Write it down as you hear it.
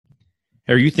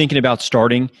Are you thinking about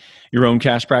starting your own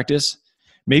cash practice?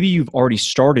 Maybe you've already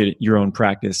started your own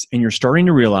practice and you're starting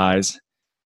to realize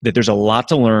that there's a lot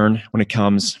to learn when it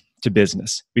comes to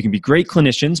business. We can be great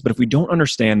clinicians, but if we don't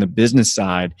understand the business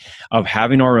side of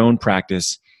having our own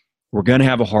practice, we're going to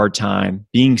have a hard time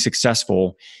being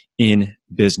successful in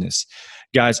business.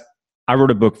 Guys, I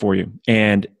wrote a book for you,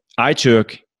 and I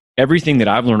took everything that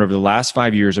I've learned over the last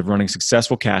 5 years of running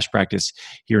successful cash practice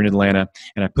here in Atlanta,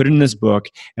 and I put it in this book,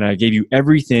 and I gave you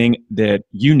everything that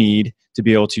you need to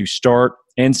be able to start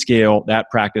and scale that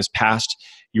practice past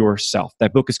yourself.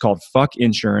 That book is called Fuck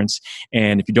Insurance,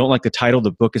 and if you don't like the title,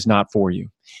 the book is not for you.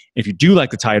 If you do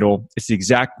like the title, it's the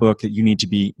exact book that you need to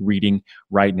be reading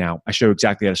right now. I show you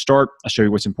exactly how to start. I show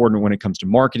you what's important when it comes to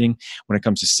marketing, when it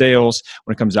comes to sales,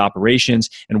 when it comes to operations,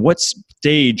 and what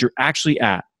stage you're actually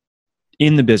at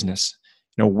in the business.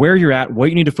 You know, where you're at, what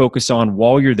you need to focus on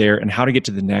while you're there, and how to get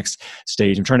to the next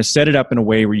stage. I'm trying to set it up in a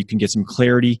way where you can get some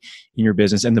clarity in your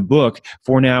business. And the book,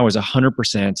 for now, is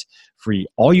 100% free.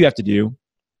 All you have to do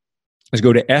is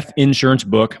go to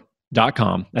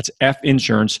finsurancebook.com. That's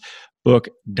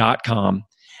finsurancebook.com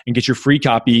and get your free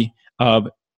copy of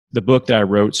the book that I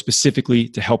wrote specifically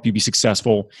to help you be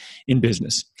successful in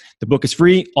business. The book is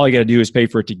free. All you got to do is pay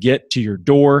for it to get to your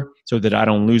door so that I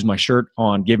don't lose my shirt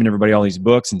on giving everybody all these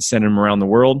books and sending them around the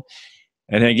world.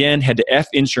 And then again, head to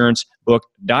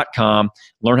finsurancebook.com.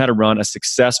 Learn how to run a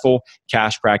successful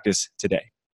cash practice today.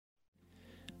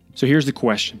 So here's the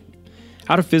question.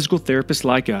 How do physical therapists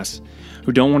like us,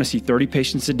 who don't want to see 30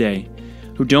 patients a day,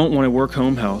 who don't want to work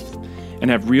home health, and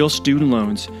have real student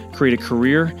loans, create a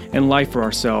career and life for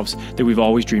ourselves that we've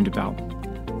always dreamed about?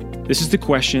 This is the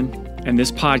question, and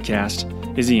this podcast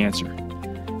is the answer.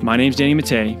 My name's Danny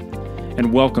Mattei,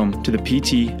 and welcome to the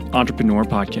PT Entrepreneur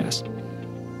Podcast.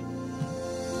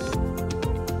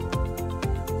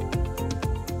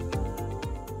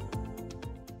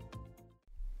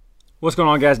 What's going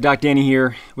on, guys? Doc Danny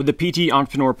here with the PT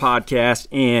Entrepreneur Podcast,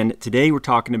 and today we're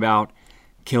talking about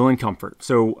Killing Comfort.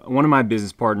 So one of my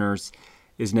business partners,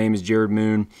 his name is Jared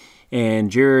Moon,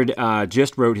 and Jared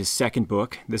just wrote his second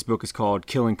book. This book is called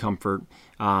Killing Comfort.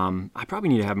 I probably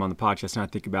need to have him on the podcast and I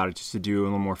think about it just to do a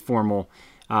little more formal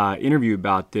interview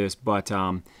about this, but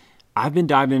I've been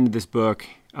diving into this book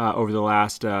over the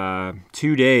last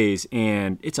 2 days,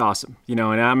 and it's awesome. You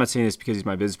know, and I'm not saying this because he's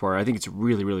my business partner. I think it's a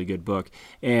really, really good book.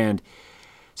 And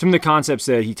some of the concepts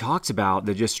that he talks about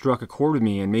that just struck a chord with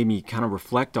me and made me kind of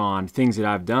reflect on things that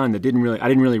I've done that I didn't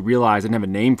really realize. I didn't have a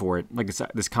name for it, like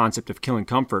this concept of killing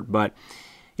comfort. But,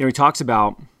 you know, he talks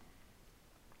about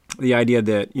the idea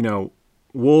that, you know,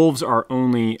 wolves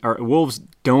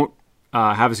don't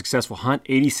have a successful hunt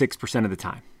 86% of the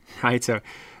time, right? So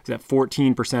that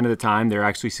 14% of the time they're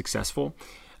actually successful.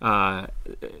 86%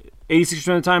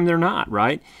 of the time they're not,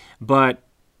 right? But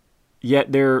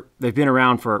yet they've been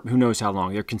around for who knows how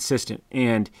long. They're consistent.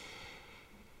 And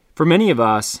for many of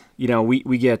us, you know,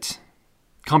 we get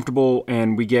comfortable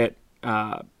and we get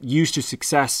used to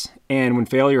success. And when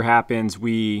failure happens,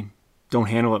 we don't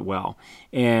handle it well.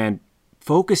 And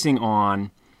focusing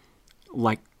on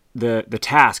like the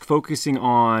task, focusing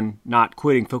on not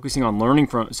quitting, focusing on learning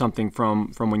from something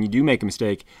from when you do make a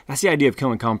mistake, that's the idea of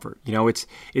killing comfort. You know, it's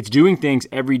doing things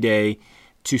every day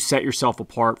to set yourself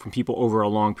apart from people over a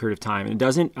long period of time. And it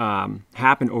doesn't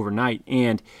happen overnight.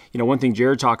 And, you know, one thing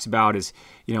Jared talks about is,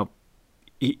 you know,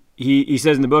 he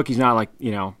says in the book, he's not like,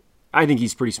 you know, I think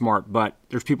he's pretty smart, but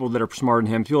there's people that are smarter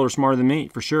than him, people that are smarter than me,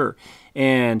 for sure.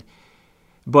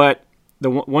 But the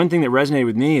one thing that resonated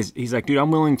with me is he's like, dude, I'm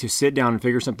willing to sit down and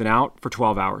figure something out for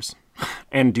 12 hours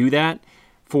and do that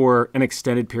for an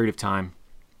extended period of time.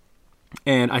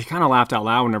 And I kind of laughed out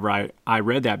loud whenever I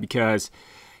read that because,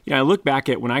 you know, I look back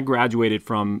at when I graduated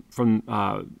from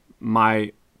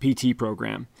my PT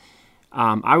program.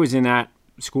 I was in that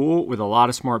school with a lot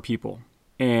of smart people.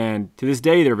 And to this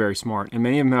day, they're very smart. And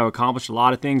many of them have accomplished a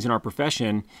lot of things in our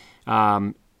profession.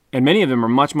 And many of them are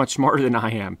much, much smarter than I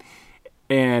am.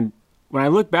 And when I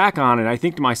look back on it, I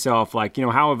think to myself, like, you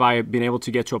know, how have I been able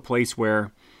to get to a place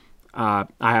where I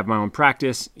have my own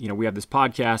practice? You know, we have this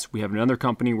podcast, we have another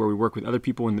company where we work with other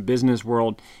people in the business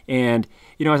world. And,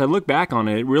 you know, as I look back on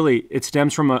it, it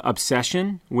stems from an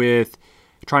obsession with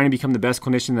trying to become the best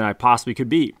clinician that I possibly could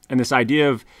be. And this idea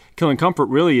of killing comfort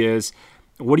really is,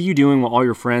 what are you doing while all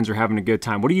your friends are having a good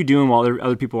time? What are you doing while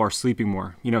other people are sleeping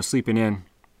more, you know, sleeping in?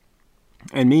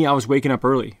 And me, I was waking up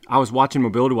early. I was watching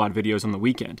Mobility WOD videos on the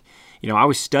weekend. You know, I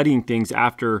was studying things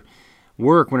after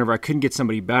work whenever I couldn't get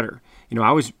somebody better. You know,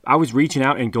 I was reaching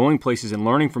out and going places and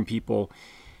learning from people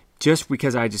just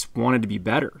because I just wanted to be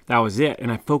better. That was it.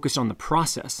 And I focused on the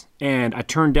process. And I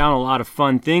turned down a lot of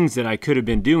fun things that I could have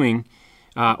been doing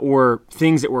or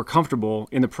things that were comfortable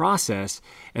in the process.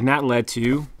 And that led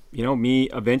to, me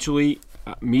eventually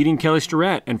meeting Kelly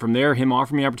Starrett, and from there, him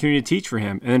offering me the opportunity to teach for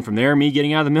him. And then from there, me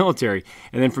getting out of the military.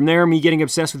 And then from there, me getting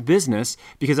obsessed with business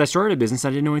because I started a business, I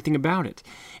didn't know anything about it.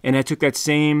 And I took that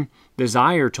same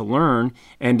desire to learn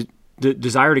and the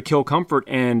desire to kill comfort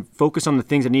and focus on the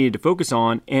things I needed to focus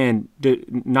on and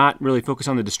not really focus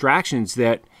on the distractions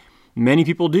that many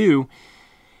people do,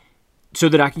 so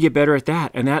that I could get better at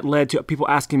that. And that led to people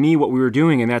asking me what we were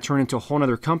doing, and that turned into a whole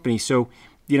other company. So,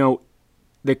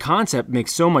 the concept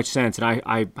makes so much sense, and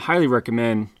I highly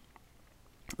recommend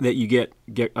that you get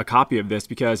a copy of this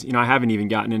because, I haven't even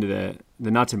gotten into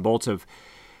the nuts and bolts of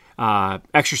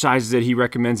exercises that he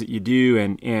recommends that you do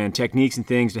and techniques and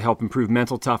things to help improve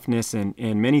mental toughness and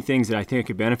many things that I think I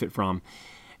could benefit from.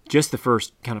 Just the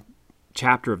first kind of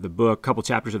chapter of the book, couple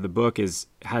chapters of the book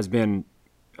has been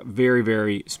very,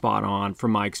 very spot on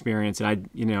from my experience. And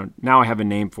now I have a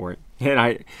name for it. And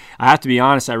I have to be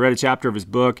honest, I read a chapter of his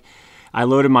book. I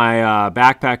loaded my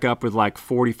backpack up with like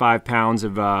 45 pounds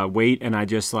of weight, and I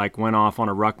just went off on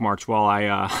a ruck march while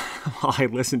I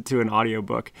listened to an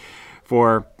audiobook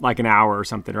for like an hour or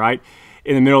something, right?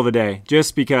 In the middle of the day,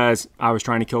 just because I was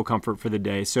trying to kill comfort for the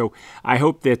day. So I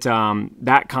hope that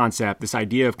that concept, this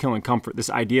idea of killing comfort, this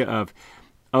idea of,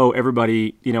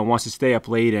 everybody, wants to stay up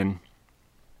late and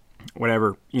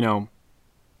whatever,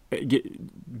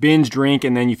 binge drink,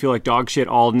 and then you feel like dog shit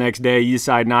all the next day. You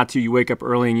decide not to. You wake up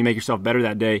early and you make yourself better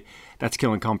that day. That's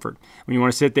killing comfort. When you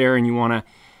want to sit there and you want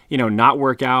to, not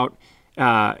work out,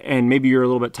 and maybe you're a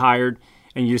little bit tired,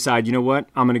 and you decide, you know what,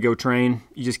 I'm going to go train.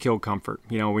 You just killed comfort.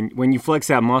 When you flex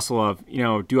that muscle of,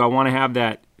 do I want to have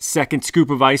that second scoop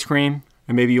of ice cream,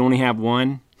 and maybe you only have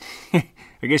one? I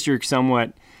guess you're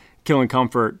somewhat killing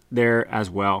comfort there as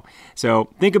well.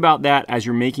 So think about that as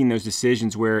you're making those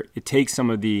decisions where it takes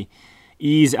some of the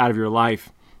ease out of your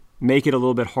life, make it a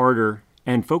little bit harder,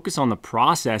 and focus on the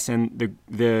process and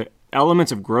the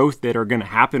elements of growth that are going to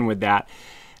happen with that.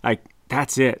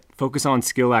 That's it. Focus on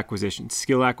skill acquisition,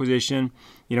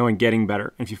 and getting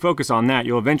better. And if you focus on that,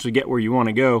 you'll eventually get where you want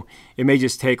to go. It may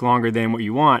just take longer than what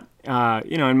you want.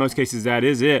 In most cases, that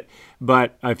is it.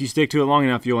 But if you stick to it long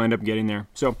enough, you'll end up getting there.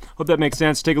 So hope that makes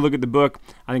sense. Take a look at the book.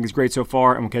 I think it's great so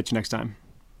far, and we'll catch you next time.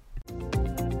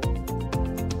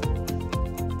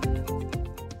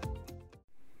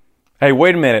 Hey,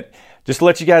 wait a minute. Just to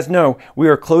let you guys know, we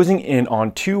are closing in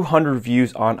on 200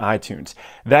 reviews on iTunes.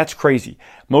 That's crazy.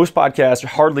 Most podcasts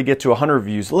hardly get to 100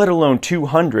 reviews, let alone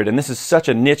 200. And this is such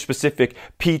a niche-specific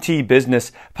PT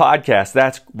business podcast.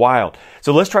 That's wild.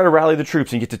 So let's try to rally the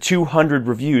troops and get to 200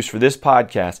 reviews for this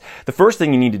podcast. The first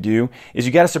thing you need to do is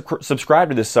you got to subscribe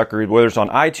to this sucker, whether it's on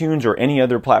iTunes or any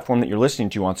other platform that you're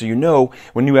listening to on, so you know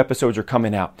when new episodes are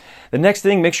coming out. The next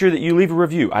thing, make sure that you leave a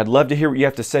review. I'd love to hear what you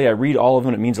have to say. I read all of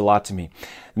them. It means a lot to me.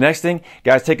 The next thing,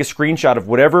 guys, take a screenshot of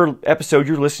whatever episode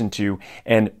you're listening to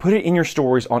and put it in your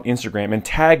stories on Instagram and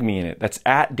tag me in it. That's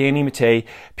at Danny Mattei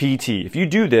PT. If you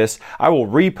do this, I will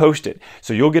repost it.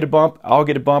 So you'll get a bump, I'll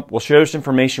get a bump. We'll share this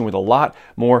information with a lot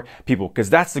more people, because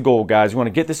that's the goal, guys. We want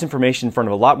to get this information in front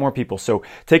of a lot more people. So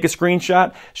take a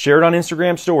screenshot, share it on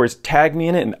Instagram stories, tag me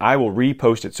in it, and I will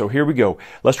repost it. So here we go.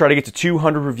 Let's try to get to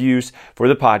 200 reviews for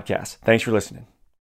the podcast. Thanks for listening.